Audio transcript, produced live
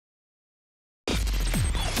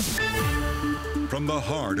from the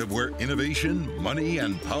heart of where innovation, money,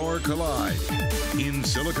 and power collide. In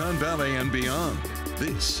Silicon Valley and beyond,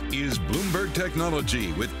 this is Bloomberg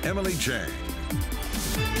Technology with Emily Chang.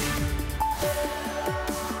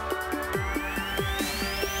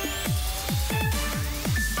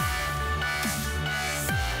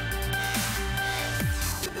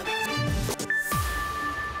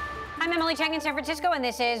 I'm Emily Chang in San Francisco, and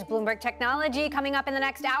this is Bloomberg Technology. Coming up in the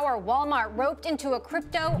next hour, Walmart roped into a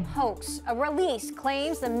crypto hoax. A release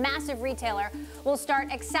claims the massive retailer will start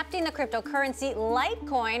accepting the cryptocurrency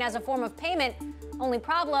Litecoin as a form of payment. Only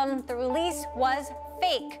problem, the release was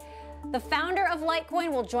fake. The founder of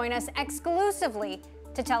Litecoin will join us exclusively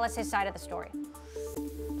to tell us his side of the story.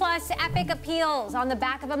 Plus, Epic appeals on the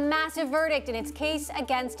back of a massive verdict in its case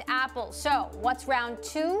against Apple. So, what's round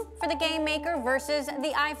two for the game maker versus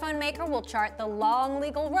the iPhone maker? We'll chart the long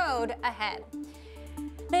legal road ahead.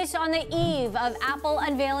 This on the eve of Apple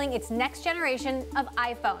unveiling its next generation of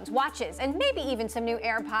iPhones, watches, and maybe even some new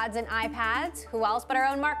AirPods and iPads. Who else but our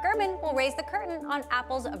own Mark Gurman will raise the curtain on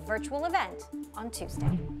Apple's virtual event on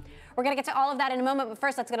Tuesday. We're going to get to all of that in a moment, but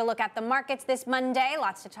first let's get a look at the markets this Monday.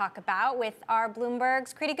 Lots to talk about with our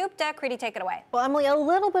Bloomberg's Kriti Gupta. Kriti, take it away. Well, Emily, a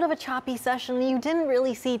little bit of a choppy session. You didn't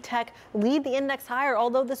really see tech lead the index higher,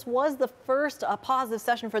 although this was the first positive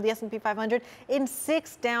session for the S&P 500 in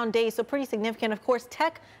 6 down days, so pretty significant. Of course,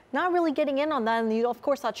 tech not really getting in on that, and you, of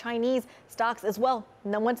course, saw Chinese stocks as well.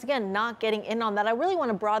 Now, once again, not getting in on that. I really want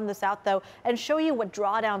to broaden this out, though, and show you what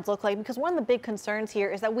drawdowns look like, because one of the big concerns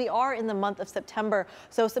here is that we are in the month of September.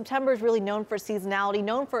 So September is really known for seasonality,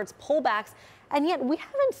 known for its pullbacks, and yet we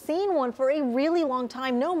haven't seen one for a really long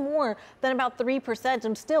time, no more than about 3%.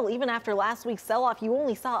 And still, even after last week's sell-off, you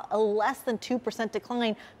only saw a less than 2%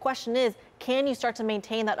 decline. Question is, can you start to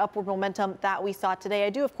maintain that upward momentum that we saw today? I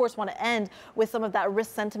do, of course, want to end with some of that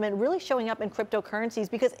risk sentiment really showing up in cryptocurrencies,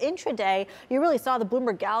 because intraday, you really saw the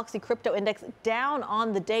Bloomberg Galaxy Crypto Index down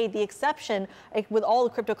on the day. The exception, with all the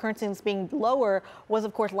cryptocurrencies being lower, was,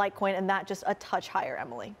 of course, Litecoin, and that just a touch higher,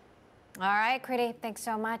 Emily. All right, Kriti, thanks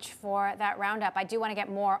so much for that roundup. I do want to get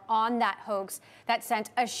more on that hoax that sent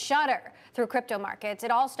a shudder through crypto markets.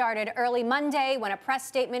 It all started early Monday when a press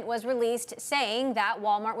statement was released saying that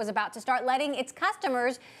Walmart was about to start letting its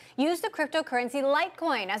customers use the cryptocurrency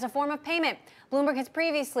Litecoin as a form of payment. Bloomberg has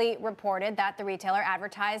previously reported that the retailer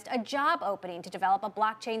advertised a job opening to develop a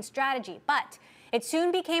blockchain strategy, but it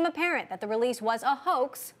soon became apparent that the release was a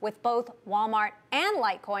hoax, with both Walmart and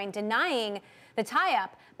Litecoin denying the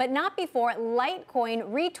tie-up, but not before Litecoin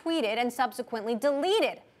retweeted and subsequently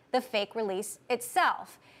deleted the fake release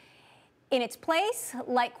itself. In its place,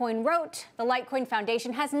 Litecoin wrote, the Litecoin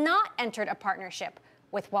Foundation has not entered a partnership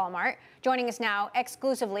with Walmart. Joining us now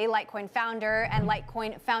exclusively, Litecoin founder and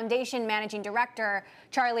Litecoin Foundation Managing Director,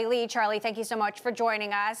 Charlie Lee. Charlie, thank you so much for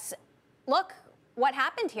joining us. Look, what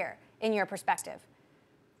happened here in your perspective?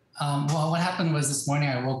 Well, what happened was this morning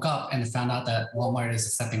I woke up and found out that Walmart is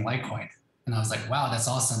accepting Litecoin. And I was like, wow, that's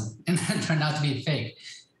awesome. And then it turned out to be fake.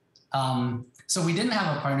 So we didn't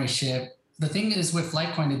have a partnership. The thing is, with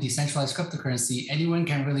Litecoin, the decentralized cryptocurrency, anyone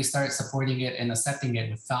can really start supporting it and accepting it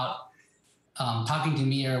without talking to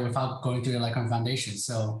me or without going through the Litecoin Foundation.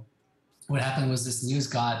 So what happened was this news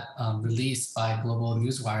got released by Global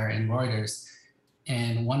Newswire and Reuters.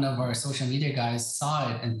 And one of our social media guys saw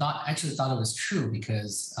it and actually thought it was true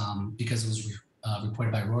because it was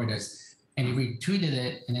reported by Reuters. And he retweeted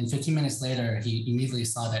it, and then 15 minutes later, he immediately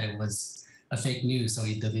saw that it was a fake news, so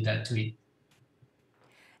he deleted that tweet.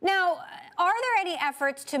 Now, are there any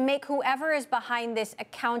efforts to make whoever is behind this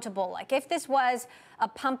accountable? Like, if this was a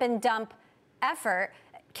pump and dump effort,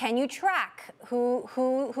 can you track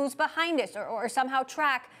who's behind this, or somehow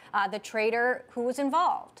track the trader who was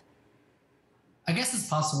involved? I guess it's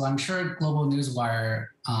possible. I'm sure Global Newswire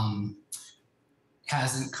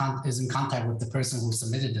is in contact with the person who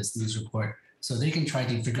submitted this news report, so they can try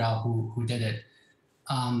to figure out who did it.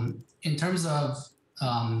 In terms of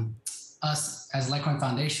us as Litecoin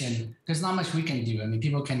Foundation, there's not much we can do. I mean,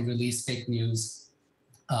 people can release fake news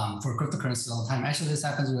for cryptocurrencies all the time. Actually, this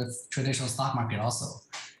happens with traditional stock market also.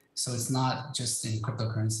 So it's not just in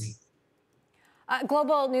cryptocurrency.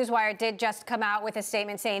 Global Newswire did just come out with a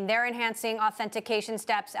statement saying they're enhancing authentication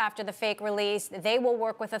steps after the fake release. They will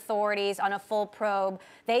work with authorities on a full probe.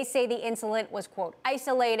 They say the incident was, quote,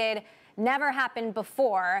 isolated, never happened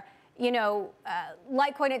before. You know,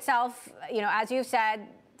 Litecoin itself, you know, as you said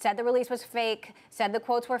the release was fake, said the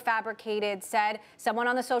quotes were fabricated, said someone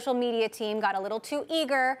on the social media team got a little too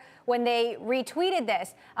eager when they retweeted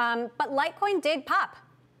this. But Litecoin did pop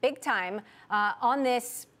big time on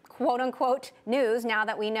this quote-unquote news, now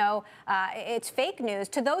that we know it's fake news.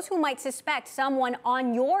 To those who might suspect someone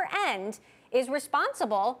on your end is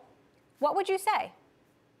responsible, what would you say?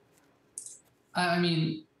 I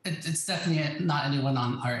mean, it's definitely not anyone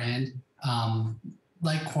on our end.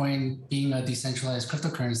 Litecoin being a decentralized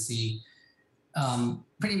cryptocurrency,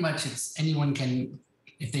 pretty much it's anyone can,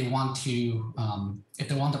 if they want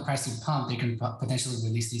the price to pump, they can potentially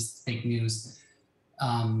release these fake news.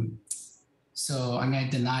 So I mean, I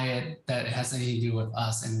deny it that it has anything to do with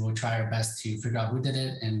us, and we'll try our best to figure out who did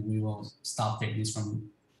it, and we will stop fake news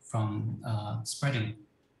from spreading.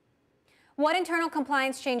 What internal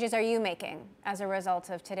compliance changes are you making as a result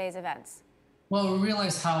of today's events? Well, we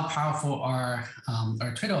realize how powerful our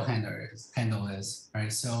Twitter handle is,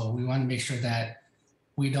 right? So we want to make sure that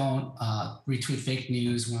we don't retweet fake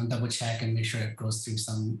news. We want to double check and make sure it goes through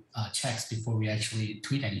some checks before we actually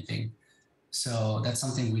tweet anything. So that's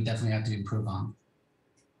something we definitely have to improve on.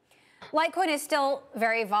 Litecoin is still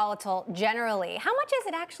very volatile generally. How much is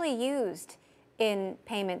it actually used in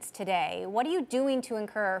payments today? What are you doing to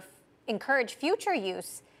encourage future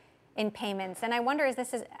use in payments? And I wonder, is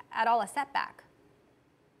this at all a setback?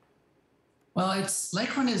 Well,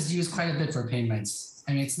 Litecoin is used quite a bit for payments.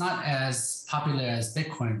 I mean, it's not as popular as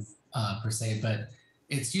Bitcoin per se, but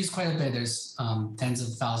it's used quite a bit. There's tens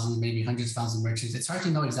of thousands, maybe hundreds of thousands of merchants. It's hard to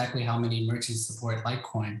know exactly how many merchants support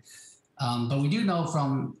Litecoin. But we do know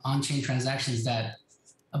from on-chain transactions that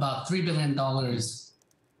about $3 billion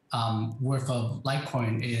worth of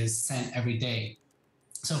Litecoin is sent every day.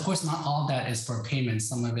 So of course, not all of that is for payments.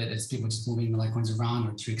 Some of it is people just moving the Litecoins around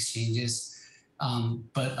or to exchanges.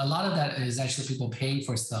 But a lot of that is actually people paying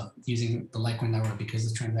for stuff using the Litecoin network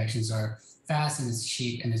because the transactions are fast and it's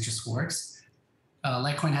cheap and it just works.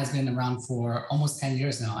 Litecoin has been around for almost 10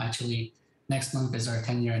 years now. Actually, next month is our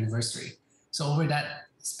 10-year anniversary. So over that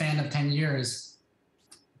span of 10 years,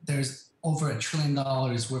 there's over $1 trillion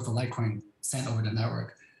worth of Litecoin sent over the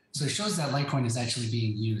network. So it shows that Litecoin is actually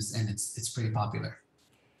being used and it's pretty popular.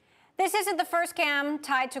 This isn't the first scam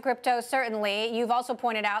tied to crypto, certainly. You've also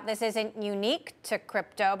pointed out this isn't unique to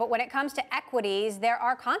crypto, but when it comes to equities, there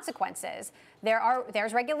are consequences.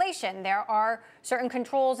 There's regulation. There are certain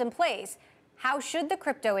controls in place. How should the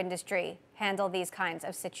crypto industry handle these kinds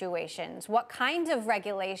of situations? What kind of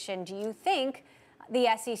regulation do you think the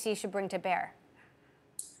SEC should bring to bear?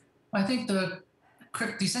 I think the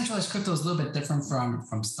decentralized crypto is a little bit different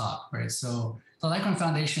from stock, right? So the Litecoin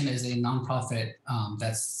Foundation is a nonprofit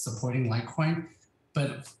that's supporting Litecoin,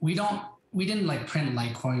 but we didn't like print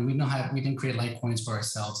Litecoin. We didn't create Litecoins for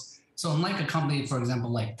ourselves. So unlike a company, for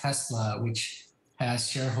example, like Tesla, which has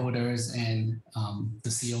shareholders and the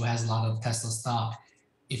CEO has a lot of Tesla stock,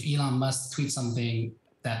 if Elon Musk tweets something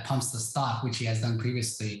that pumps the stock, which he has done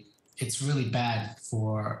previously, it's really bad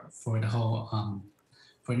for the whole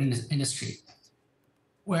for the industry.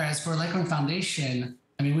 Whereas for Litecoin Foundation,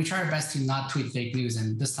 I mean, we try our best to not tweet fake news,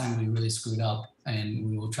 and this time we really screwed up, and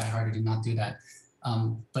we will try harder to not do that.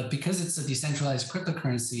 But because it's a decentralized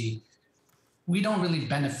cryptocurrency, we don't really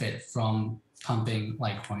benefit from pumping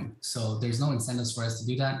Litecoin. So there's no incentives for us to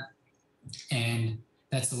do that. And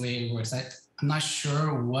that's the way it works. I'm not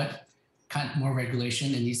sure what kind of more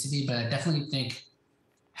regulation it needs to be, but I definitely think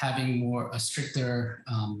having a stricter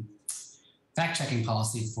fact-checking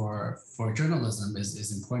policy for journalism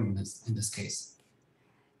is important in this case.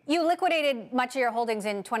 You liquidated much of your holdings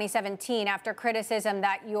in 2017 after criticism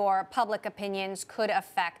that your public opinions could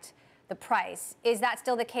affect the price. Is that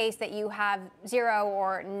still the case, that you have zero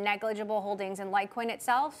or negligible holdings in Litecoin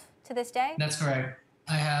itself to this day? That's correct.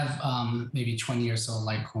 I have maybe 20 or so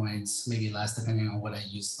Litecoins, maybe less, depending on what I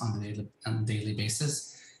use on a daily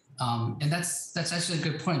basis. And that's actually a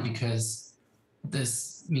good point, because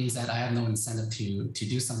this means that I have no incentive to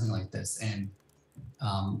do something like this. And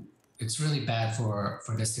it's really bad for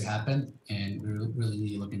this to happen, and we really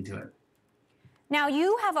need to look into it. Now,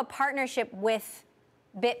 you have a partnership with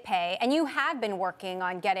BitPay, and you have been working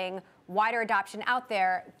on getting wider adoption out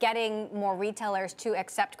there, getting more retailers to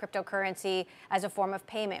accept cryptocurrency as a form of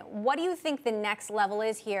payment. What do you think the next level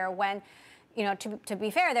is here when, you know, to be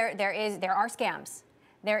fair, there are scams.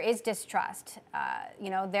 There is distrust.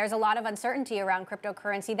 There's a lot of uncertainty around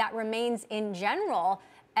cryptocurrency that remains in general,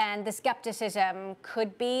 and the skepticism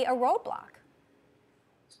could be a roadblock.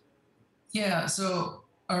 Yeah, so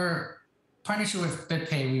our partnership with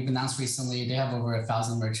BitPay, we've announced recently, they have over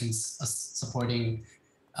 1,000 merchants supporting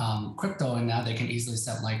crypto, and now they can easily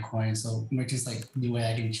accept Litecoin. So merchants like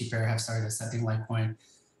Newegg and Cheaper have started accepting Litecoin.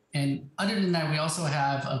 And other than that, we also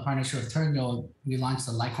have a partnership with Turnio. We launched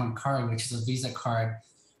the Litecoin card, which is a Visa card,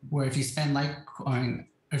 where if you spend Litecoin,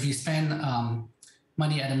 if you spend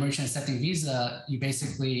money at a merchant accepting Visa, you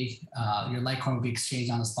basically, your Litecoin will be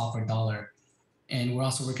exchanged on the spot for $1. And we're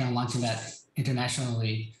also working on launching that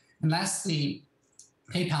internationally. And lastly,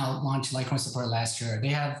 PayPal launched Litecoin support last year. They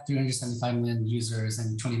have 375 million users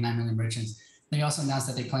and 29 million merchants. They also announced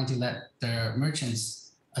that they plan to let their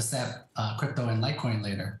merchants accept crypto and Litecoin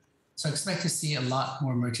later. So expect to see a lot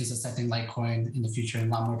more merchants accepting Litecoin in the future,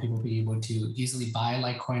 and a lot more people be able to easily buy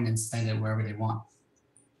Litecoin and spend it wherever they want.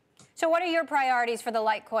 So what are your priorities for the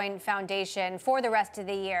Litecoin Foundation for the rest of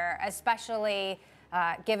the year, especially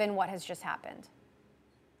given what has just happened?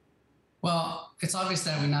 Well, it's obvious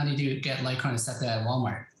that we now need to get Litecoin accepted at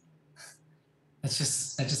Walmart. That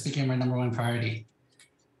just became our #1 priority.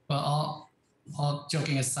 But all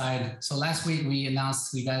joking aside, so last week we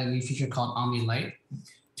announced we got a new feature called Omni Lite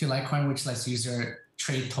to Litecoin, which lets user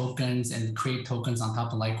trade tokens and create tokens on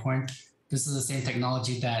top of Litecoin. This is the same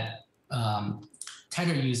technology that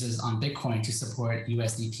Tether uses on Bitcoin to support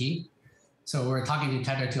USDT. So we're talking to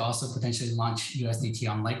Tether to also potentially launch USDT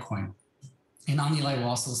on Litecoin. And OmniLite will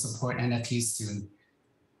also support NFTs soon.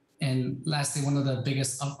 And lastly, one of the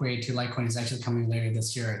biggest upgrade to Litecoin is actually coming later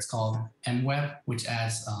this year. It's called MWeb, which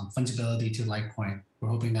adds fungibility to Litecoin. We're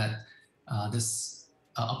hoping that this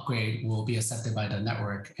upgrade will be accepted by the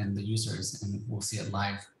network and the users, and we'll see it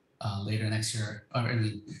live later next year, or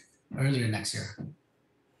earlier next year.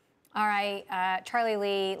 All right, Charlie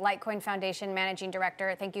Lee, Litecoin Foundation Managing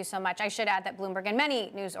Director, thank you so much. I should add that Bloomberg and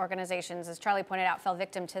many news organizations, as Charlie pointed out, fell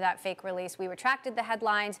victim to that fake release. We retracted the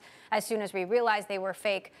headlines as soon as we realized they were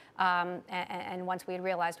fake, and once we had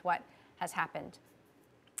realized what has happened.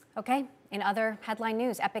 Okay, in other headline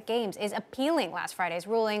news, Epic Games is appealing last Friday's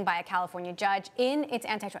ruling by a California judge in its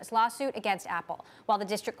antitrust lawsuit against Apple. While the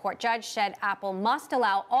district court judge said Apple must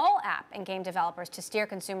allow all app and game developers to steer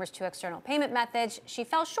consumers to external payment methods, she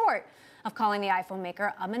fell short of calling the iPhone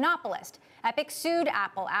maker a monopolist. Epic sued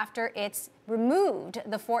Apple after it's removed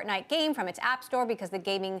the Fortnite game from its App Store because the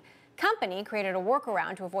gaming company created a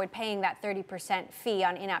workaround to avoid paying that 30% fee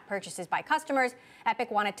on in-app purchases by customers. Epic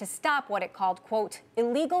wanted to stop what it called, quote,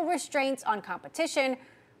 illegal restraints on competition.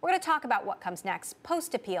 We're going to talk about what comes next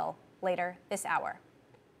post-appeal later this hour.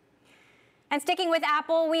 And sticking with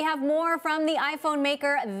Apple, we have more from the iPhone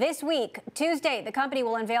maker this week. Tuesday, the company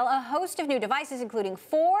will unveil a host of new devices, including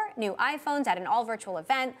 4 new iPhones at an all-virtual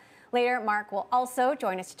event. Later, Mark will also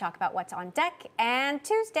join us to talk about what's on deck. And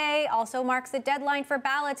Tuesday also marks the deadline for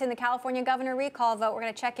ballots in the California governor recall vote. We're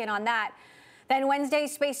going to check in on that. Then Wednesday,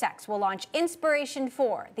 SpaceX will launch Inspiration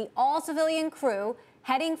 4, the all-civilian crew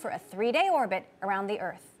heading for a 3-day orbit around the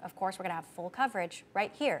Earth. Of course, we're going to have full coverage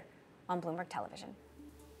right here on Bloomberg Television.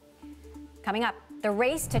 Coming up, the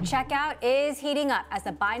race to checkout is heating up as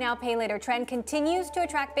the buy now, pay later trend continues to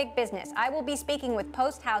attract big business. I will be speaking with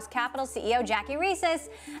Post House Capital CEO Jackie Reeses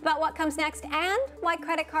about what comes next and why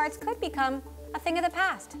credit cards could become a thing of the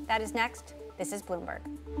past. That is next. This is Bloomberg.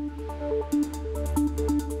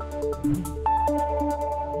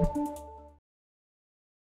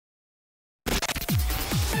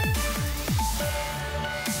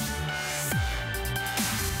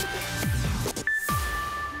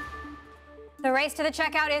 The race to the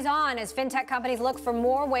checkout is on as fintech companies look for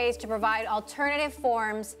more ways to provide alternative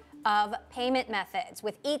forms of payment methods.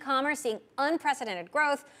 With e-commerce seeing unprecedented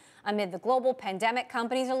growth amid the global pandemic,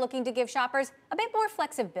 companies are looking to give shoppers a bit more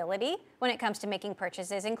flexibility when it comes to making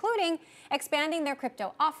purchases, including expanding their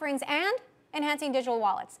crypto offerings and enhancing digital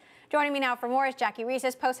wallets. Joining me now for more is Jackie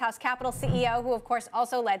Reeses, Post House Capital CEO, who of course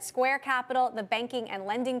also led Square Capital, the banking and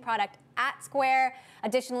lending product at Square.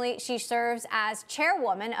 Additionally, she serves as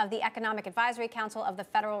chairwoman of the Economic Advisory Council of the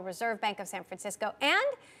Federal Reserve Bank of San Francisco and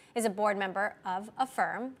is a board member of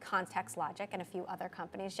Affirm, Context Logic, and a few other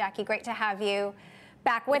companies. Jackie, great to have you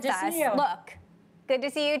back with us. Good to see you. Look, good to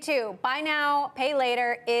see you too. Buy now, pay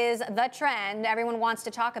later is the trend everyone wants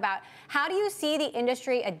to talk about. How do you see the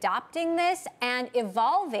industry adopting this and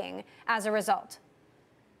evolving as a result?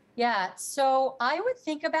 Yeah, so I would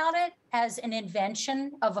think about it as an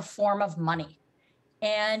invention of a form of money.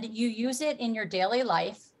 And you use it in your daily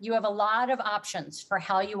life. You have a lot of options for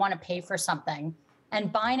how you want to pay for something.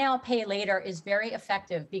 And buy now, pay later is very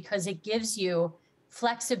effective because it gives you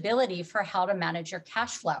flexibility for how to manage your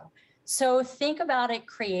cash flow. So think about it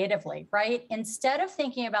creatively, right? Instead of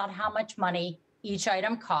thinking about how much money each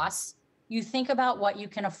item costs, you think about what you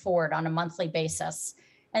can afford on a monthly basis.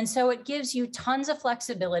 And so it gives you tons of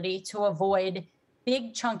flexibility to avoid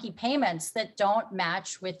big chunky payments that don't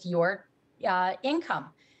match with your income.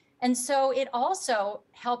 And so it also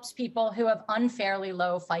helps people who have unfairly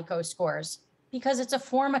low FICO scores because it's a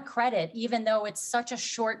form of credit, even though it's such a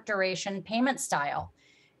short duration payment style.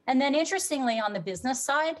 And then interestingly, on the business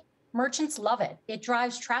side, merchants love it. It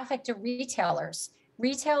drives traffic to retailers.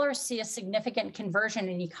 Retailers see a significant conversion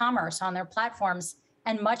in e-commerce on their platforms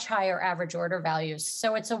and much higher average order values.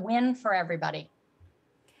 So it's a win for everybody.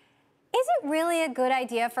 Is it really a good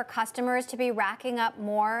idea for customers to be racking up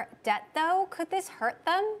more debt, though? Could this hurt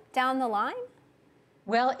them down the line?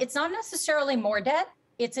 Well, it's not necessarily more debt.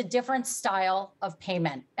 It's a different style of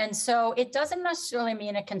payment. And so it doesn't necessarily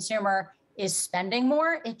mean a consumer is spending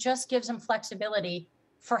more. It just gives them flexibility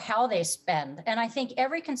for how they spend. And I think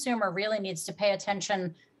every consumer really needs to pay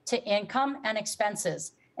attention to income and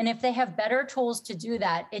expenses. And if they have better tools to do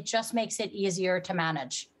that, it just makes it easier to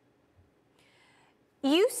manage.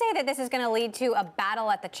 You say that this is going to lead to a battle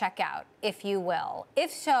at the checkout, if you will.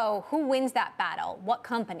 If so, who wins that battle? What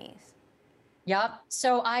companies? Yep.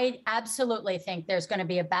 So I absolutely think there's going to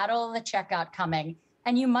be a battle at the checkout coming.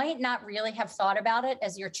 And you might not really have thought about it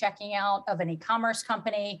as you're checking out of an e-commerce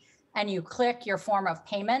company and you click your form of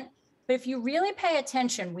payment. But if you really pay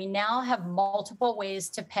attention, we now have multiple ways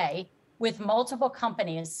to pay with multiple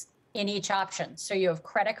companies in each option. So you have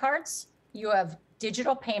credit cards, you have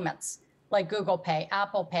digital payments like Google Pay,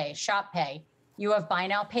 Apple Pay, Shop Pay. You have buy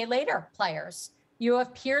now, pay later players. You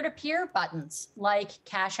have peer-to-peer buttons like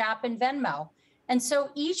Cash App and Venmo. And so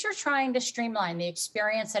each are trying to streamline the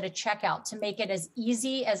experience at a checkout to make it as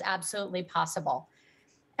easy as absolutely possible.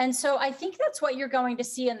 And so I think that's what you're going to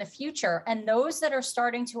see in the future. And those that are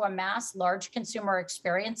starting to amass large consumer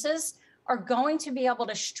experiences are going to be able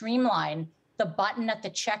to streamline the button at the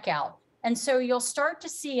checkout. And so you'll start to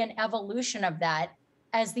see an evolution of that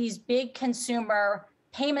as these big consumer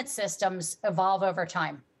payment systems evolve over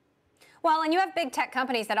time. Well, and you have big tech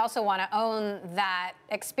companies that also want to own that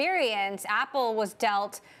experience. Apple was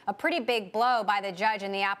dealt a pretty big blow by the judge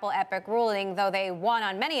in the Apple Epic ruling, though they won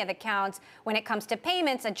on many of the counts. When it comes to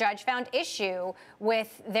payments, a judge found issue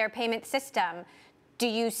with their payment system. Do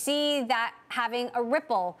you see that having a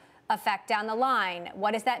ripple effect down the line?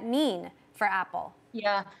 What does that mean for Apple?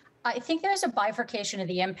 Yeah. I think there's a bifurcation of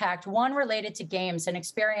the impact, one related to games and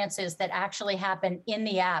experiences that actually happen in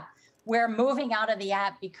the app, where moving out of the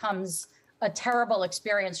app becomes a terrible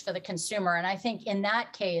experience for the consumer. And I think in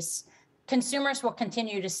that case, consumers will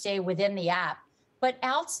continue to stay within the app. But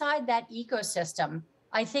outside that ecosystem,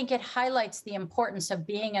 I think it highlights the importance of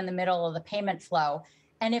being in the middle of the payment flow.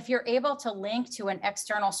 And if you're able to link to an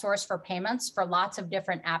external source for payments for lots of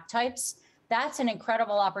different app types, that's an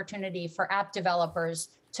incredible opportunity for app developers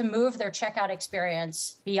to move their checkout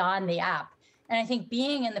experience beyond the app. And I think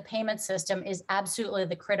being in the payment system is absolutely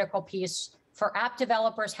the critical piece for app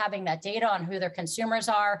developers, having that data on who their consumers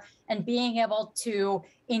are and being able to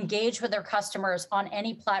engage with their customers on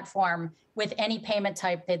any platform with any payment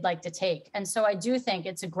type they'd like to take. And so I do think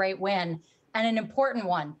it's a great win and an important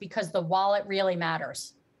one because the wallet really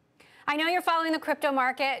matters. I know you're following the crypto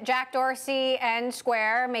market. Jack Dorsey and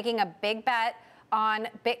Square making a big bet on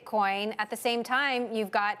Bitcoin. At the same time,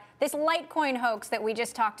 you've got this Litecoin hoax that we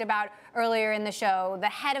just talked about earlier in the show. The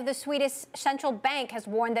head of the Swedish central bank has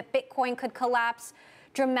warned that Bitcoin could collapse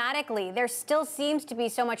dramatically. There still seems to be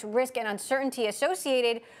so much risk and uncertainty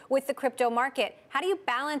associated with the crypto market. How do you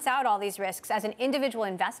balance out all these risks as an individual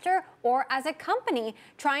investor or as a company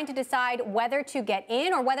trying to decide whether to get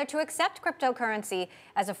in or whether to accept cryptocurrency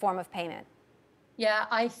as a form of payment? Yeah,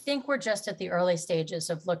 I think we're just at the early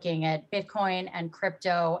stages of looking at Bitcoin and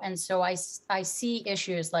crypto. And so I see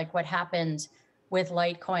issues like what happened with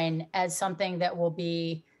Litecoin as something that will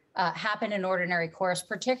be happen in ordinary course,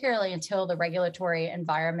 particularly until the regulatory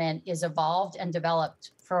environment is evolved and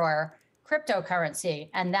developed for cryptocurrency.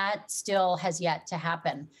 And that still has yet to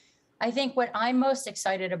happen. I think what I'm most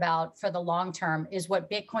excited about for the long term is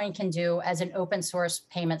what Bitcoin can do as an open source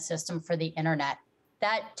payment system for the internet.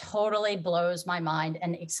 That totally blows my mind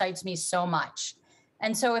and excites me so much.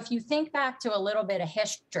 And so if you think back to a little bit of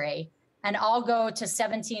history, and I'll go to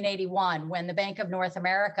 1781 when the Bank of North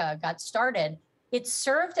America got started, it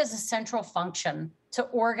served as a central function to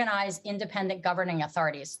organize independent governing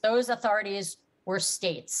authorities. Those authorities were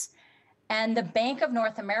states. And the Bank of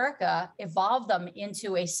North America evolved them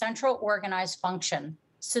into a central organized function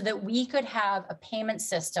so that we could have a payment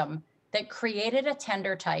system that created a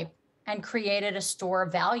tender type and created a store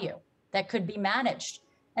of value that could be managed.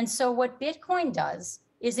 And so what Bitcoin does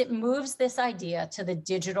is it moves this idea to the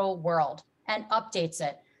digital world and updates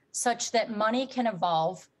it such that money can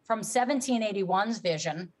evolve from 1781's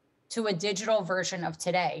vision to a digital version of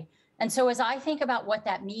today. And so as I think about what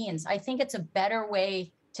that means, I think it's a better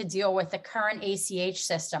way to deal with the current ACH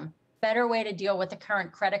system, better way to deal with the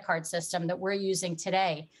current credit card system that we're using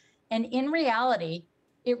today. And in reality,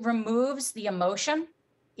 it removes the emotion.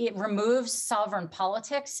 It removes sovereign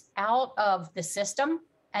politics out of the system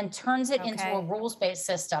and turns it into a rules-based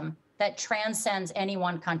system that transcends any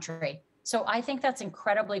one country. So I think that's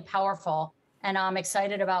incredibly powerful. and I'm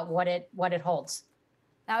excited about what it holds.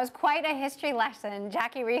 That was quite a history lesson.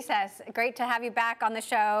 Jackie Reses, great to have you back on the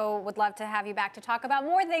show. Would love to have you back to talk about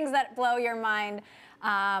more things that blow your mind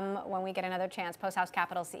when we get another chance. Post House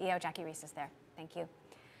Capital CEO Jackie Reses there. Thank you.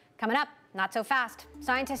 Coming up, not so fast.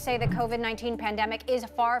 Scientists say the COVID-19 pandemic is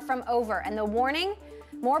far from over, and the warning,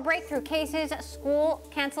 more breakthrough cases, school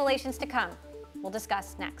cancellations to come. We'll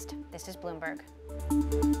discuss next. This is Bloomberg.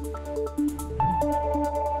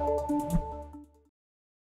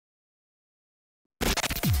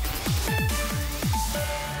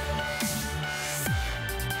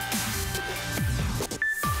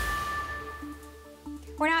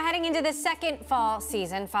 We're now heading into the second fall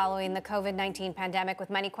season following the COVID-19 pandemic,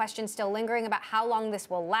 with many questions still lingering about how long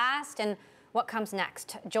this will last and what comes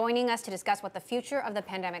next. Joining us to discuss what the future of the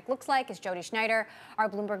pandemic looks like is Jody Schneider, our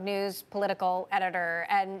Bloomberg News political editor.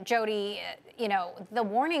 And Jody, you know, the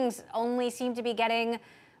warnings only seem to be getting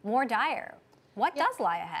more dire. What does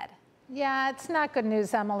lie ahead? Yeah, it's not good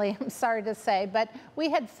news, Emily, I'm sorry to say, but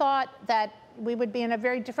we had thought that we would be in a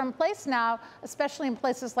very different place now, especially in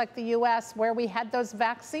places like the US where we had those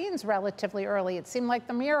vaccines relatively early. It seemed like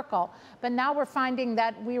the miracle. But now we're finding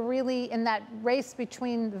that we're really in that race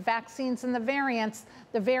between the vaccines and the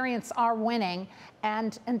variants are winning.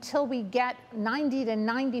 And until we get 90 to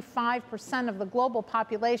 95% of the global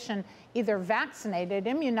population either vaccinated,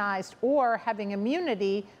 immunized, or having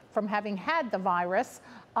immunity from having had the virus,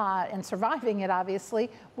 and surviving it, obviously,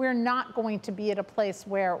 we're not going to be at a place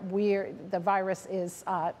where the virus is,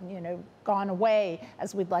 gone away,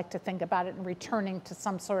 as we'd like to think about it, and returning to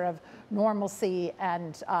some sort of normalcy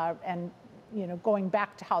and going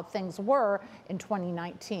back to how things were in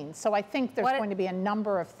 2019. So I think there's going to be a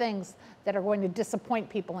number of things that are going to disappoint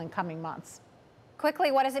people in coming months.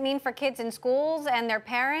 Quickly, what does it mean for kids in schools and their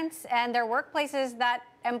parents and their workplaces that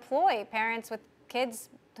employ parents with kids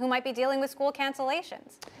who might be dealing with school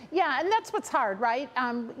cancellations? Yeah, and that's what's hard, right?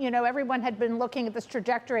 Everyone had been looking at this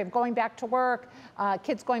trajectory of going back to work,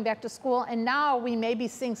 kids going back to school, and now we may be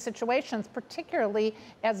seeing situations, particularly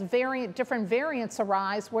as different variants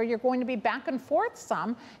arise, where you're going to be back and forth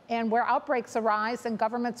some, and where outbreaks arise, and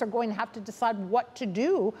governments are going to have to decide what to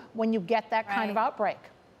do when you get that kind of outbreak.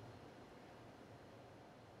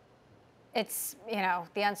 It's,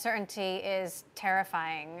 the uncertainty is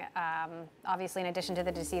terrifying, obviously, in addition to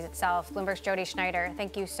the disease itself. Bloomberg's Jody Schneider,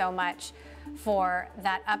 thank you so much for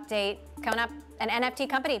that update. Coming up, an NFT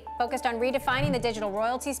company focused on redefining the digital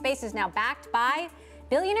royalty space is now backed by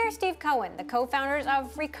billionaire Steve Cohen, the co-founders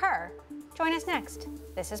of Recur. Join us next.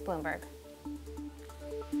 This is Bloomberg.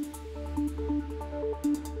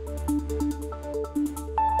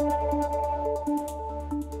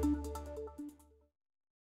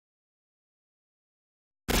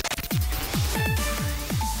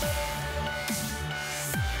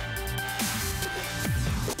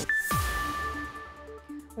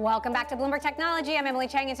 Welcome back to Bloomberg Technology. I'm Emily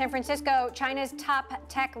Chang in San Francisco. China's top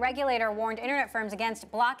tech regulator warned internet firms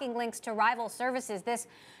against blocking links to rival services. This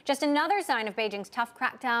just another sign of Beijing's tough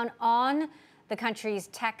crackdown on the country's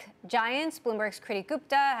tech giants. Bloomberg's Kriti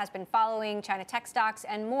Gupta has been following China tech stocks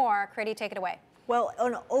and more. Kriti, take it away. Well,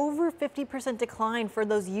 an over 50% decline for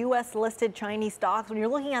those U.S.-listed Chinese stocks when you're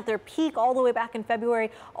looking at their peak all the way back in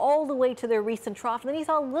February, all the way to their recent trough. And then you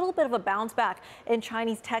saw a little bit of a bounce back in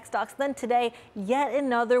Chinese tech stocks. Then today, yet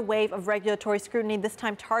another wave of regulatory scrutiny, this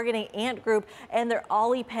time targeting Ant Group and their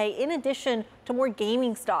Alipay, in addition to more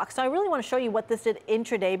gaming stocks. So I really want to show you what this did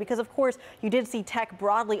intraday, because, of course, you did see tech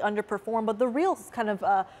broadly underperform, but the real kind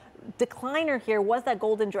of decliner here was that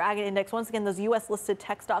Golden Dragon Index. Once again, those U.S. listed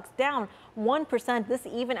tech stocks down 1%. This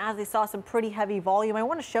even as they saw some pretty heavy volume. I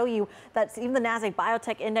want to show you that even the Nasdaq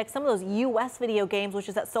Biotech Index, some of those U.S. video games, which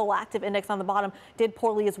is that sole active index on the bottom, did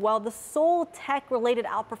poorly as well. The sole tech-related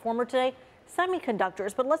outperformer today,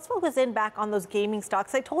 semiconductors. But let's focus in back on those gaming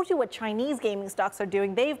stocks. I told you what Chinese gaming stocks are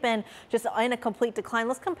doing. They've been just in a complete decline.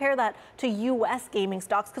 Let's compare that to U.S. gaming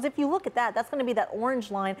stocks, because if you look at that, that's going to be that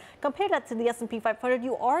orange line. Compare that to the S&P 500.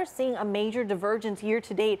 You are seeing a major divergence year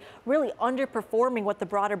to date, really underperforming what the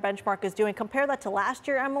broader benchmark is doing. Compare that to last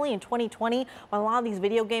year, Emily, in 2020, when a lot of these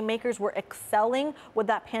video game makers were excelling with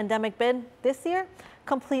that pandemic bid. This year,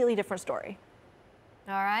 completely different story.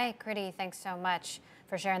 All right, Kriti, thanks so much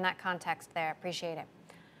for sharing that context there. Appreciate it.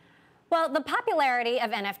 Well, the popularity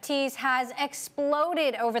of NFTs has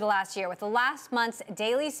exploded over the last year, with the last month's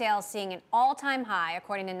daily sales seeing an all-time high,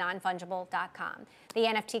 according to nonfungible.com. The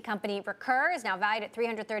NFT company Recur is now valued at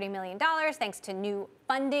 $330 million, thanks to new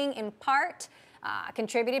funding, in part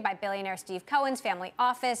contributed by billionaire Steve Cohen's family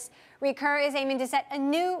office. Recur is aiming to set a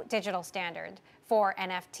new digital standard for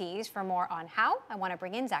NFTs. For more on how, I want to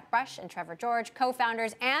bring in Zach Brush and Trevor George,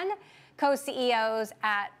 co-founders and co-CEOs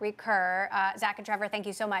at Recur. Zach and Trevor, thank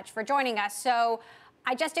you so much for joining us. So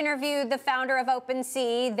I just interviewed the founder of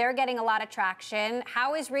OpenSea. They're getting a lot of traction.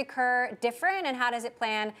 How is Recur different, and how does it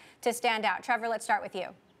plan to stand out? Trevor, let's start with you.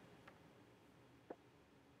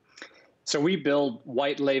 So we build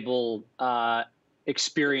white label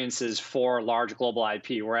experiences for large global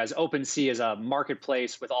IP, whereas OpenSea is a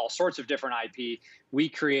marketplace with all sorts of different IP. We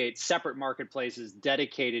create separate marketplaces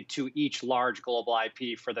dedicated to each large global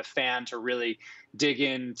IP for the fan to really dig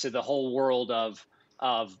into the whole world of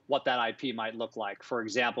what that IP might look like. For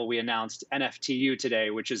example, we announced NFTU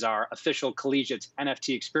today, which is our official collegiate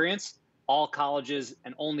NFT experience, all colleges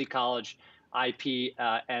and only college IP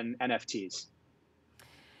and NFTs.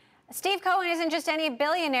 Steve Cohen isn't just any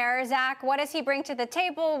billionaire. Zach, what does he bring to the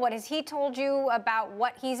table? What has he told you about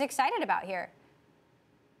what he's excited about here?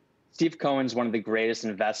 Steve Cohen's one of the greatest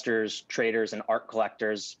investors, traders, and art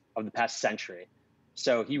collectors of the past century.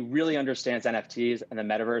 So he really understands NFTs and the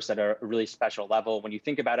metaverse at a really special level. When you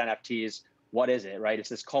think about NFTs, what is it, right? It's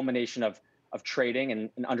this culmination of trading and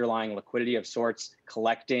an underlying liquidity of sorts,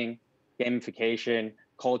 collecting, gamification,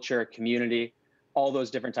 culture, community, all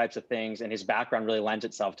those different types of things. And his background really lends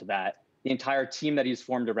itself to that. The entire team that he's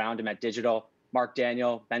formed around him at Digital, Mark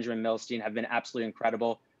Daniel, Benjamin Milstein, have been absolutely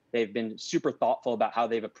incredible. They've been super thoughtful about how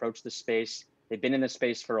they've approached the space. They've been in the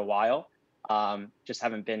space for a while, just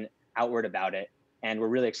haven't been outward about it. And we're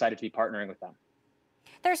really excited to be partnering with them.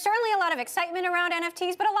 There's certainly a lot of excitement around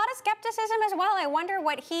NFTs, but a lot of skepticism as well. I wonder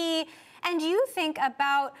what he and you think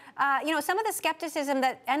about, some of the skepticism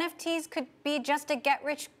that NFTs could be just a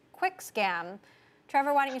get-rich-quick scam.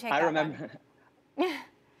 Trevor, why don't you take that one? Well,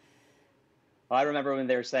 I remember when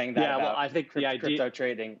they were saying that about I think the idea crypto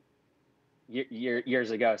trading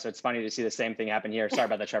years ago. So it's funny to see the same thing happen here. Sorry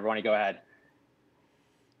about that, Trevor. Why don't you go ahead?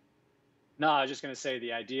 No, I was just going to say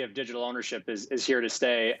the idea of digital ownership is here to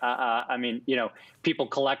stay. I mean, people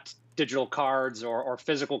collect digital cards or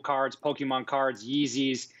physical cards, Pokemon cards,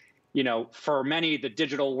 Yeezys. For many, the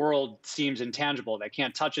digital world seems intangible. They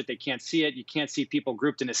can't touch it. They can't see it. You can't see people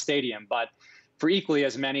grouped in a stadium. But for equally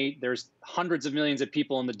as many, there's hundreds of millions of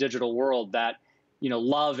people in the digital world that,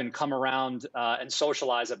 love and come around and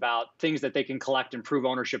socialize about things that they can collect and prove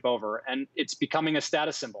ownership over. And it's becoming a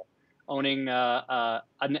status symbol, owning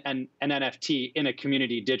an NFT in a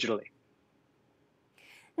community digitally.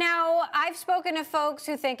 Now, I've spoken to folks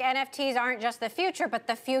who think NFTs aren't just the future, but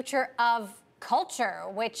the future of culture,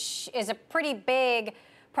 which is a pretty big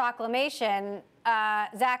proclamation.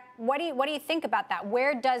 Zach, what do you think about that?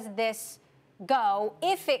 Where does this go,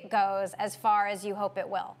 if it goes as far as you hope it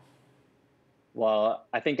will? Well,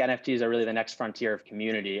 I think NFTs are really the next frontier of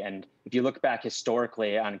community. And if you look back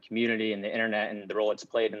historically on community and the internet and the role it's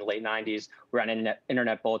played in the late 90s, we're on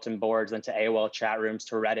internet bulletin boards, then to AOL chat rooms,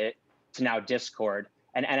 to Reddit, to now Discord.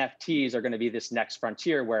 And NFTs are going to be this next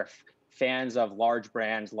frontier where fans of large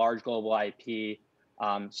brands, large global IP,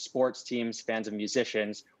 sports teams, fans of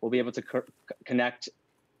musicians will be able to connect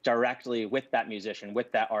directly with that musician,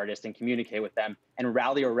 with that artist, and communicate with them and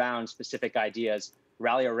rally around specific ideas,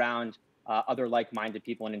 rally around other like-minded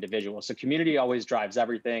people and individuals. So community always drives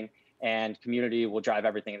everything, and community will drive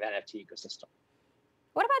everything in the NFT ecosystem.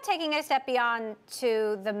 What about taking it a step beyond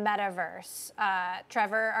to the metaverse?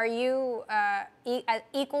 Trevor, are you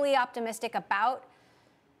equally optimistic about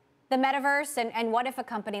the metaverse? And what if a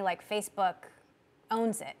company like Facebook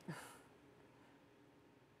owns it?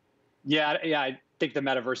 Yeah, I think the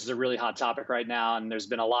metaverse is a really hot topic right now, and there's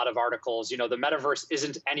been a lot of articles. The metaverse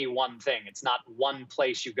isn't any one thing. It's not one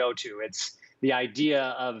place you go to. It's the idea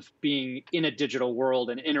of being in a digital world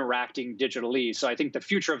and interacting digitally. So I think the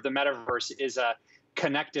future of the metaverse is a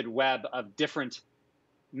connected web of different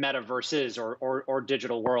metaverses or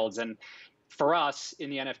digital worlds. And for us in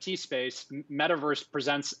the NFT space, metaverse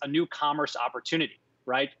presents a new commerce opportunity,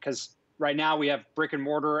 right? Because right now we have brick and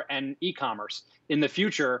mortar and e-commerce. In the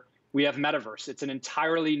future, we have metaverse. It's an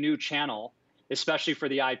entirely new channel, especially for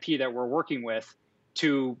the IP that we're working with,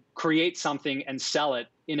 to create something and sell it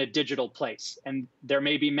in a digital place. And there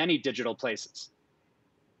may be many digital places.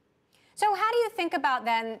 So how do you think about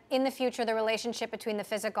then, in the future, the relationship between the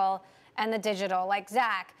physical and the digital? Like,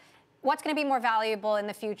 Zach, what's going to be more valuable in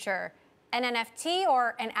the future, an NFT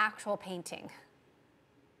or an actual painting?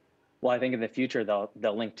 Well, I think in the future,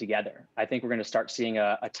 they'll link together. I think we're going to start seeing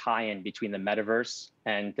a tie-in between the metaverse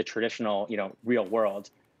and the traditional, real world.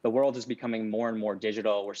 The world is becoming more and more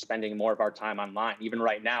digital. We're spending more of our time online. Even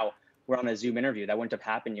right now, we're on a Zoom interview. That wouldn't have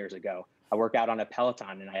happened years ago. I work out on a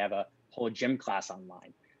Peloton and I have a whole gym class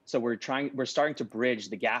online. So we're starting to bridge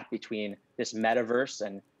the gap between this metaverse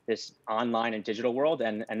and this online and digital world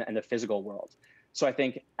and the physical world. So I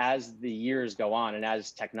think as the years go on and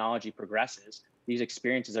as technology progresses, these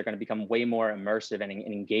experiences are going to become way more immersive and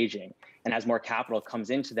engaging. And as more capital comes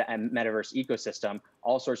into the metaverse ecosystem,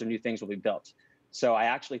 all sorts of new things will be built. So I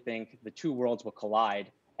actually think the two worlds will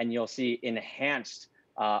collide, and you'll see enhanced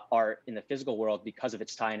art in the physical world because of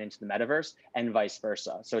its tie-in into the metaverse, and vice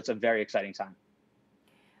versa. So it's a very exciting time.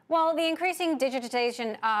 Well, the increasing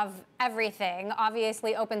digitization of everything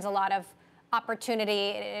obviously opens a lot of opportunity.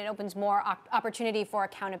 It opens more opportunity for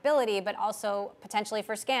accountability, but also potentially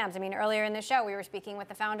for scams. I mean, earlier in the show, we were speaking with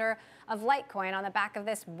the founder of Litecoin on the back of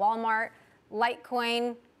this Walmart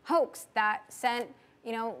Litecoin hoax that sent,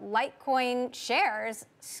 Litecoin shares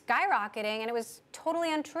skyrocketing, and it was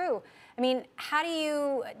totally untrue. I mean, how do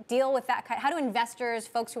you deal with that? How do investors,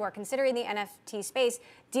 folks who are considering the NFT space,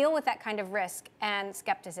 deal with that kind of risk and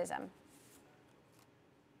skepticism?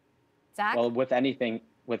 Zach? Well, with anything,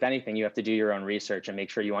 you have to do your own research and make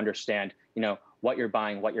sure you understand, what you're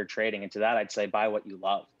buying, what you're trading. And to that, I'd say buy what you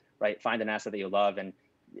love, right? Find an asset that you love, and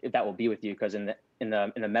that will be with you, because in the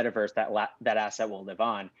metaverse, that asset will live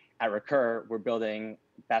on. At Recur, we're building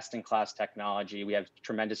best-in-class technology. We have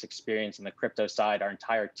tremendous experience in the crypto side. Our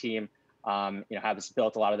entire team, has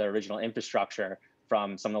built a lot of the original infrastructure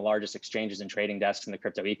from some of the largest exchanges and trading desks in the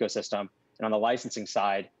crypto ecosystem. And on the licensing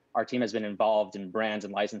side, our team has been involved in brands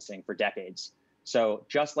and licensing for decades. So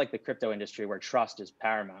just like the crypto industry, where trust is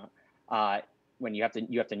paramount, when you have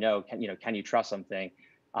to know, can you trust something?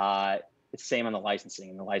 It's the same on the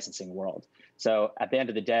licensing world. So at the end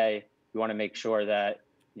of the day, you want to make sure that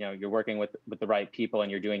you're working with the right people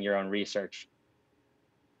and you're doing your own research.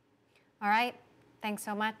 All right. Thanks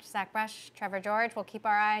so much, Zach Brush, Trevor George. We'll keep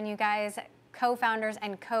our eye on you guys, co-founders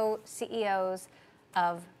and co-CEOs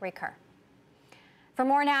of Recur. For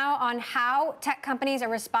more now on how tech companies are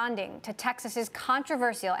responding to Texas's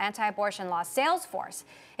controversial anti-abortion law, Salesforce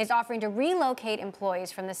is offering to relocate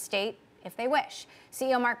employees from the state if they wish.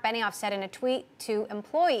 CEO Mark Benioff said in a tweet to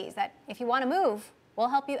employees that if you want to move, we'll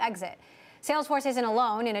help you exit. Salesforce isn't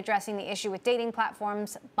alone in addressing the issue, with dating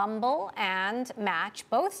platforms Bumble and Match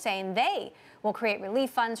both saying they will create relief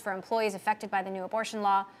funds for employees affected by the new abortion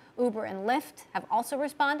law. Uber and Lyft have also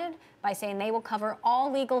responded by saying they will cover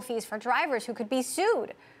all legal fees for drivers who could be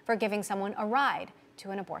sued for giving someone a ride to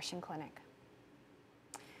an abortion clinic.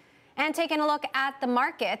 And taking a look at the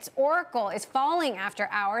markets, Oracle is falling after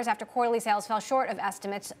hours after quarterly sales fell short of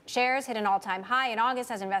estimates. Shares hit an all-time high in August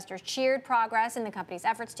as investors cheered progress in the company's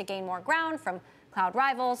efforts to gain more ground from cloud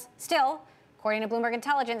rivals. Still, according to Bloomberg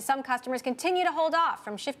Intelligence, some customers continue to hold off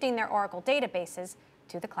from shifting their Oracle databases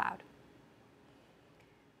to the cloud.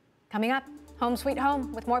 Coming up, home sweet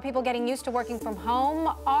home. With more people getting used to working from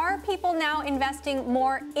home, are people now investing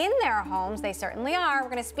more in their homes? They certainly are. We're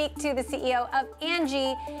going to speak to the CEO of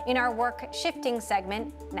Angie in our work shifting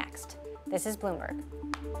segment next. This is Bloomberg.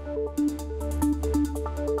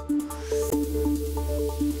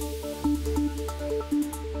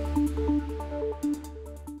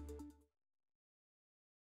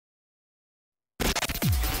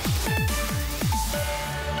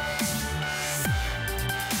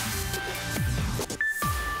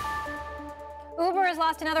 Uber has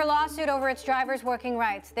lost another lawsuit over its drivers' working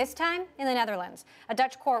rights, this time in the Netherlands. A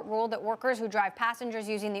Dutch court ruled that workers who drive passengers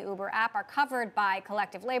using the Uber app are covered by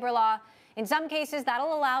collective labor law. In some cases,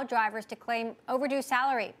 that'll allow drivers to claim overdue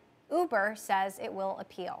salary. Uber says it will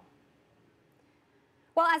appeal.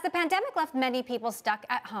 Well, as the pandemic left many people stuck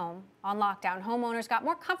at home on lockdown, homeowners got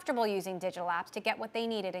more comfortable using digital apps to get what they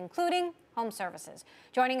needed, including home services.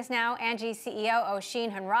 Joining us now, Angie CEO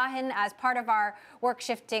Oshin Hanrahan as part of our work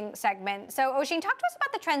shifting segment. So Oshin, talk to us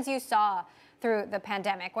about the trends you saw through the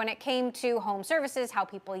pandemic when it came to home services, how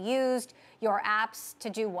people used your apps to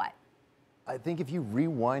do what? I think if you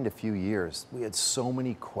rewind a few years, we had so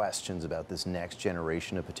many questions about this next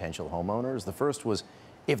generation of potential homeowners. The first was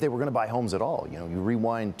if they were going to buy homes at all. You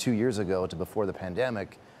rewind 2 years ago to before the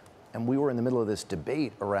pandemic, and we were in the middle of this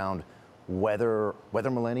debate around whether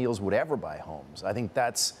millennials would ever buy homes. I think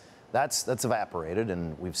that's evaporated,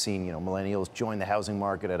 and we've seen millennials join the housing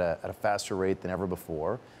market at a faster rate than ever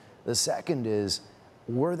before. The second is,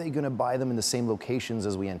 were they going to buy them in the same locations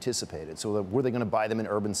as we anticipated? So were they going to buy them in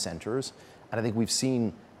urban centers? And I think we've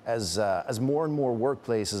seen as more and more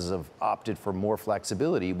workplaces have opted for more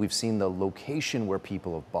flexibility, we've seen the location where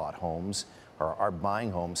people have bought homes or are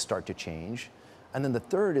buying homes start to change. And then the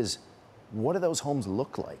third is, what do those homes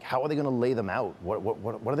look like? How are they going to lay them out?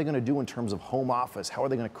 What are they going to do in terms of home office? How are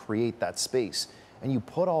they going to create that space? And you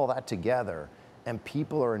put all that together, and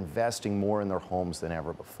people are investing more in their homes than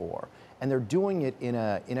ever before. And they're doing it in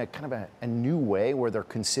a kind of a new way where they're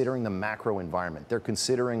considering the macro environment. They're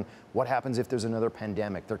considering what happens if there's another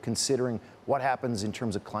pandemic. They're considering what happens in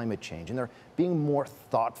terms of climate change. And they're being more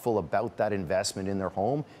thoughtful about that investment in their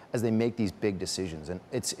home as they make these big decisions. And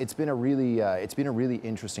it's been a really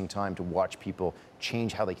interesting time to watch people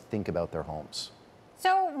change how they think about their homes.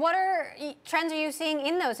 So what trends are you seeing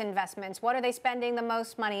in those investments? What are they spending the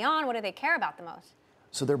most money on? What do they care about the most?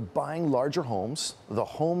 So they're buying larger homes. The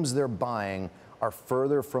homes they're buying are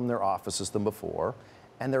further from their offices than before,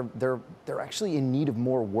 and they're actually in need of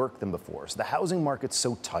more work than before. So the housing market's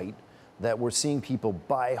so tight that we're seeing people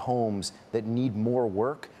buy homes that need more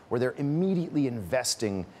work, where they're immediately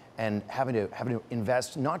investing and having to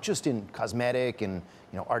invest not just in cosmetic and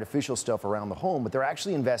artificial stuff around the home, but they're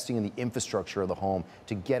actually investing in the infrastructure of the home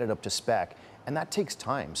to get it up to spec. And that takes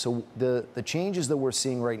time. So the changes that we're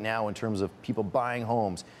seeing right now in terms of people buying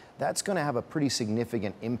homes, that's going to have a pretty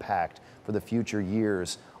significant impact for the future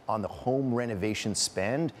years on the home renovation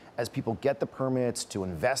spend as people get the permits to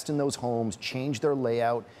invest in those homes, change their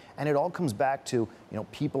layout. And it all comes back to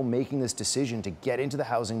people making this decision to get into the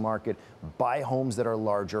housing market, buy homes that are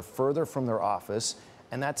larger, further from their office.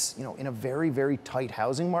 And that's, in a very, very tight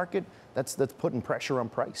housing market, that's putting pressure on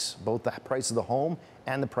price, both the price of the home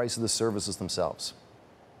and the price of the services themselves.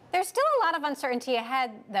 There's still a lot of uncertainty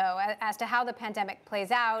ahead, though, as to how the pandemic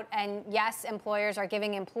plays out. And yes, employers are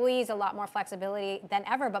giving employees a lot more flexibility than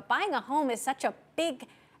ever. But buying a home is such a big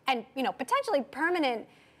and potentially permanent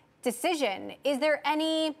decision. Is there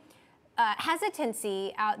any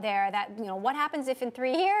hesitancy out there that what happens if in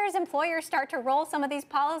 3 years employers start to roll some of these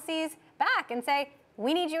policies back and say,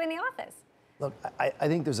 we need you in the office? Look, I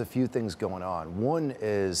think there's a few things going on. One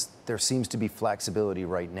is there seems to be flexibility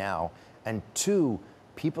right now, and two,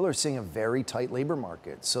 people are seeing a very tight labor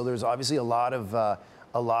market. So there's obviously a lot of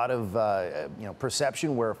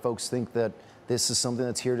perception where folks think that this is something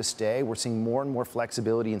that's here to stay. We're seeing more and more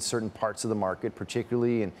flexibility in certain parts of the market,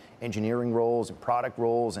 particularly in engineering roles and product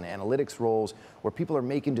roles and analytics roles, where people are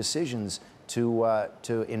making decisions to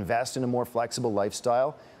invest in a more flexible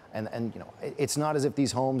lifestyle. And it's not as if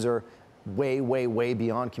these homes are way, way, way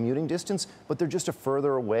beyond commuting distance, but they're just a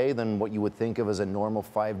further away than what you would think of as a normal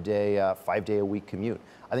five-day-a-week commute.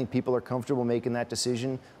 I think people are comfortable making that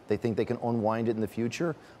decision. They think they can unwind it in the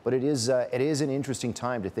future, but it is an interesting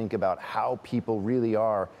time to think about how people really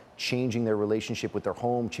are changing their relationship with their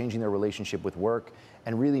home, changing their relationship with work,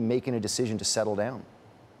 and really making a decision to settle down.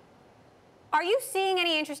 Are you seeing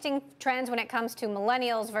any interesting trends when it comes to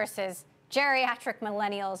millennials versus geriatric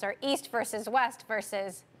millennials, or East versus West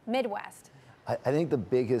versus Midwest? I think the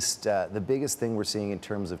biggest thing we're seeing in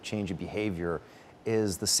terms of change of behavior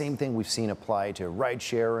is the same thing we've seen apply to ride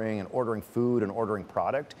sharing and ordering food and ordering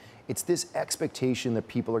product. It's this expectation that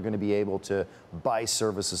people are going to be able to buy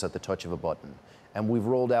services at the touch of a button. And we've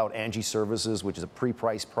rolled out Angie Services, which is a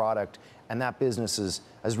pre-priced product, and that business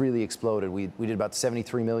has really exploded. We did about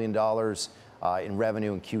 $73 million in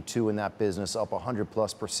revenue in Q2 in that business, up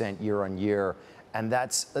 100+% year on year. And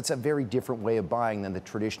that's a very different way of buying than the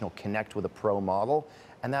traditional connect with a pro model.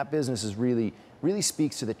 And that business is really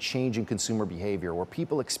speaks to the change in consumer behavior, where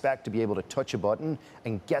people expect to be able to touch a button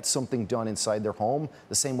and get something done inside their home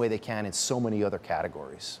the same way they can in so many other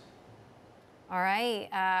categories. All right,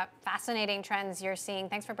 fascinating trends you're seeing.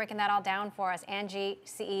 Thanks for breaking that all down for us. Angie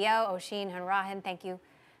CEO Oshin Hanrahan, thank you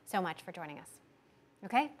so much for joining us.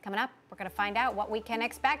 Okay, coming up, we're going to find out what we can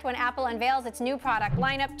expect when Apple unveils its new product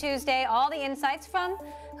lineup Tuesday. All the insights from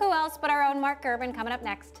who else but our own Mark Gerben coming up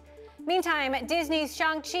next. Meantime, Disney's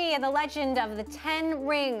Shang-Chi and the Legend of the Ten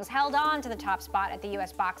Rings held on to the top spot at the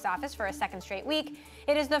U.S. box office for a second straight week.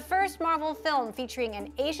 It is the first Marvel film featuring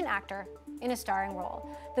an Asian actor in a starring role.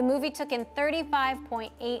 The movie took in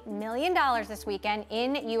 $35.8 million this weekend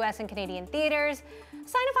in U.S. and Canadian theaters, a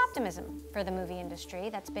sign of optimism for the movie industry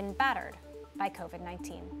that's been battered by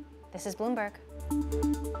COVID-19. This is Bloomberg.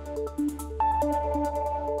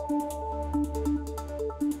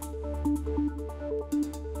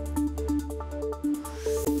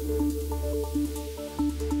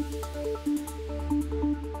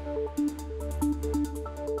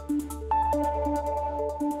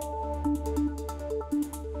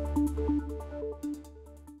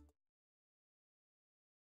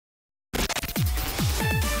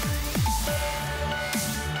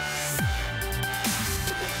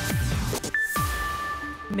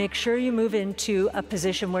 Make sure you move into a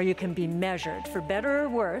position where you can be measured. For better or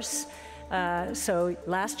worse, So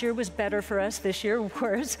last year was better for us. This year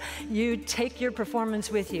worse. You take your performance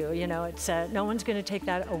with you. You know, it's no one's going to take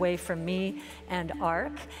that away from me and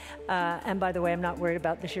ARC. And by the way, I'm not worried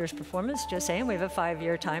about this year's performance. Just saying, we have a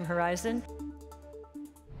 5-year time horizon.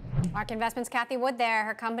 ARC Investments' Kathy Wood there.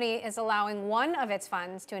 Her company is allowing one of its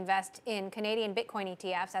funds to invest in Canadian Bitcoin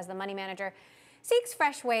ETFs as the money manager seeks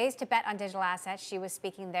fresh ways to bet on digital assets. She was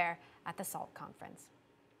speaking there at the SALT conference.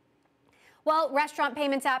 Well, restaurant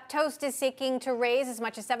payments app Toast is seeking to raise as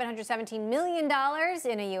much as $717 million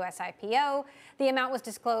in a U.S. IPO. The amount was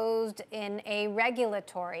disclosed in a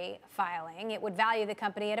regulatory filing. It would value the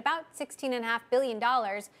company at about $16.5 billion.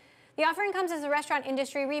 The offering comes as the restaurant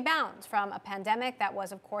industry rebounds from a pandemic that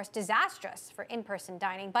was, of course, disastrous for in-person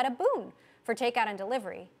dining, but a boon for takeout and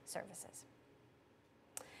delivery services.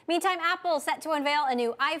 Meantime, Apple set to unveil a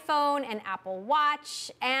new iPhone, an Apple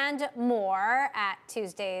Watch, and more at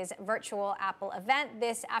Tuesday's virtual Apple event.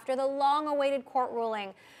 This after the long-awaited court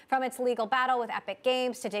ruling from its legal battle with Epic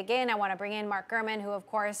Games. To dig in, I want to bring in Mark Gurman, who, of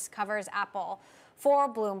course, covers Apple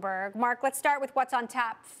for Bloomberg. Mark, let's start with what's on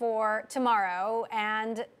tap for tomorrow.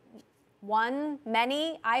 And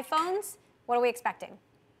many iPhones? What are we expecting?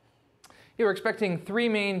 We're expecting 3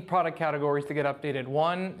 main product categories to get updated.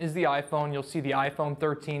 One is the iPhone. You'll see the iPhone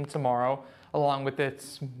 13 tomorrow, along with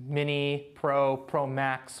its Mini, Pro, Pro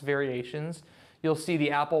Max variations. You'll see the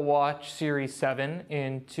Apple Watch Series 7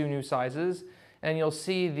 in 2 new sizes, and you'll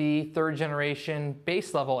see the 3rd generation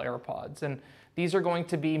base level AirPods. And these are going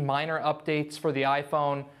to be minor updates for the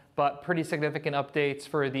iPhone, but pretty significant updates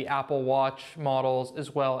for the Apple Watch models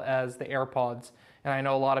as well as the AirPods. And I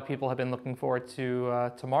know a lot of people have been looking forward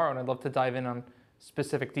to tomorrow, and I'd love to dive in on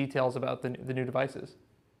specific details about the new devices.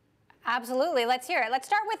 Absolutely. Let's hear it. Let's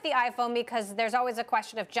start with the iPhone because there's always a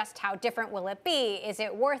question of just how different will it be? Is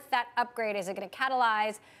it worth that upgrade? Is it going to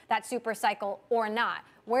catalyze that super cycle or not?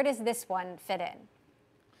 Where does this one fit in?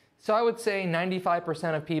 So I would say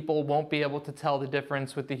 95% of people won't be able to tell the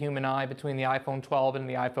difference with the human eye between the iPhone 12 and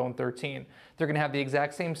the iPhone 13. They're going to have the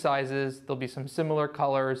exact same sizes. There'll be some similar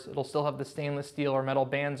colors. It'll still have the stainless steel or metal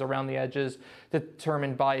bands around the edges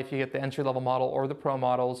determined by if you get the entry-level model or the Pro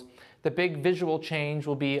models. The big visual change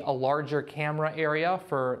will be a larger camera area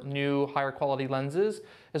for new higher quality lenses,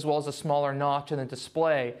 as well as a smaller notch in the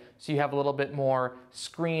display. So you have a little bit more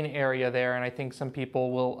screen area there, and I think some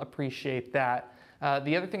people will appreciate that.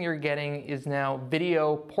 The other thing you're getting is now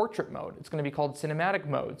video portrait mode. It's going to be called cinematic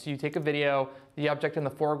mode. So you take a video, the object in the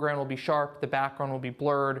foreground will be sharp, the background will be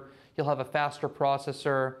blurred, you'll have a faster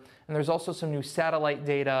processor, and there's also some new satellite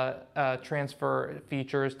data transfer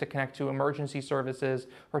features to connect to emergency services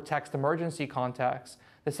or text emergency contacts.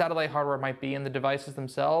 The satellite hardware might be in the devices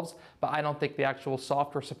themselves, but I don't think the actual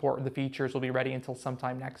software support and the features will be ready until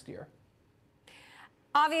sometime next year.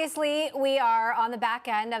 Obviously, we are on the back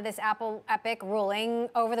end of this Apple Epic ruling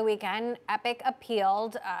over the weekend. Epic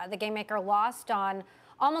appealed. The game maker lost on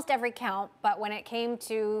almost every count, but when it came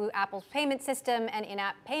to Apple's payment system and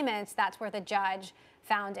in-app payments, that's where the judge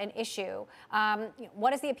found an issue.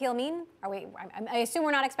 What does the appeal mean? I assume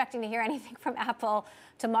we're not expecting to hear anything from Apple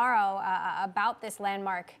tomorrow about this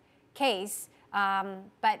landmark case,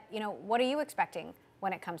 but what are you expecting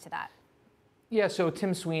when it comes to that? Yeah, so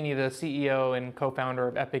Tim Sweeney, the CEO and co-founder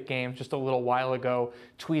of Epic Games, just a little while ago,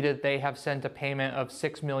 tweeted they have sent a payment of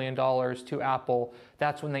 $6 million to Apple.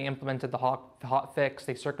 That's when they implemented the hot fix.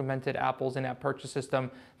 They circumvented Apple's in-app purchase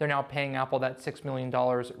system. They're now paying Apple that $6 million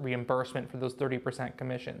reimbursement for those 30%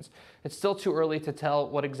 commissions. It's still too early to tell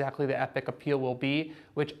what exactly the Epic appeal will be,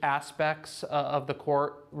 which aspects of the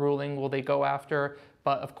court ruling will they go after.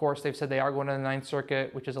 But of course, they've said they are going to the Ninth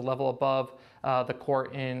Circuit, which is a level above the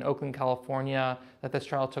court in Oakland, California, that this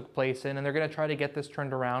trial took place in, and they're going to try to get this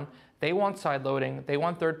turned around. They want sideloading, they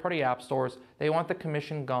want third-party app stores, they want the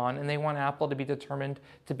commission gone, and they want Apple to be determined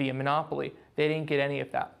to be a monopoly. They didn't get any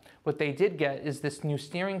of that. What they did get is this new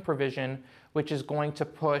steering provision, which is going to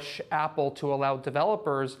push Apple to allow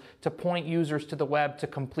developers to point users to the web to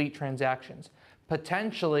complete transactions.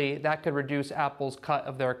 Potentially, that could reduce Apple's cut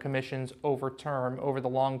of their commissions over the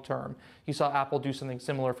long term. You saw Apple do something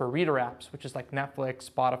similar for reader apps, which is like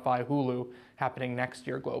Netflix, Spotify, Hulu, happening next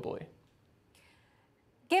year globally.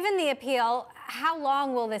 Given the appeal, how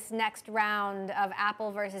long will this next round of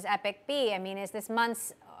Apple versus Epic be? I mean, is this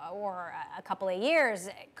months or a couple of years?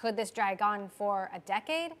 Could this drag on for a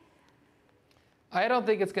decade? I don't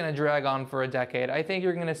think it's going to drag on for a decade. I think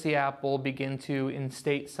you're going to see Apple begin to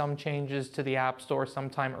instate some changes to the App Store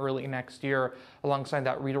sometime early next year alongside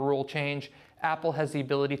that reader rule change. Apple has the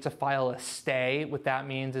ability to file a stay. What that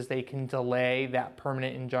means is they can delay that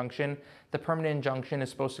permanent injunction. The permanent injunction is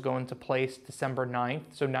supposed to go into place December 9th,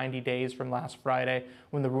 so 90 days from last Friday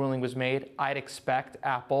when the ruling was made. I'd expect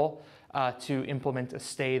Apple to implement a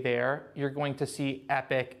stay there. You're going to see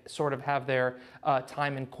Epic sort of have their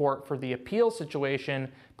time in court for the appeal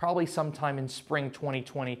situation probably sometime in spring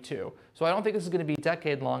 2022. So I don't think this is going to be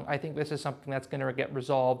decade long. I think this is something that's going to get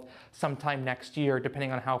resolved sometime next year,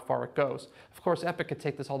 depending on how far it goes. Of course, Epic could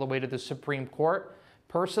take this all the way to the Supreme Court.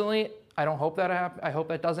 Personally, I don't hope that I hope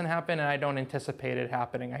that doesn't happen, and I don't anticipate it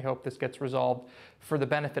happening. I hope this gets resolved for the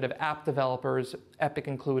benefit of app developers, Epic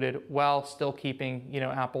included, while still keeping,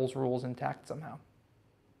 Apple's rules intact somehow.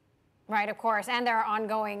 Right, of course, and there are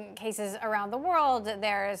ongoing cases around the world.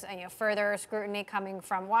 There's further scrutiny coming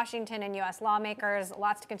from Washington and U.S. lawmakers.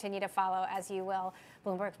 Lots to continue to follow, as you will.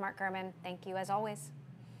 Bloomberg's Mark Gurman, thank you as always.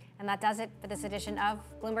 And that does it for this edition of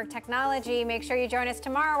Bloomberg Technology. Make sure you join us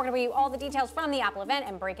tomorrow. We're going to bring you all the details from the Apple event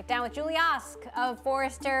and break it down with Julie Osk of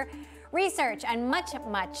Forrester Research and much,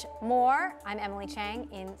 much more. I'm Emily Chang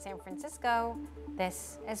in San Francisco.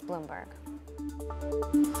 This is Bloomberg.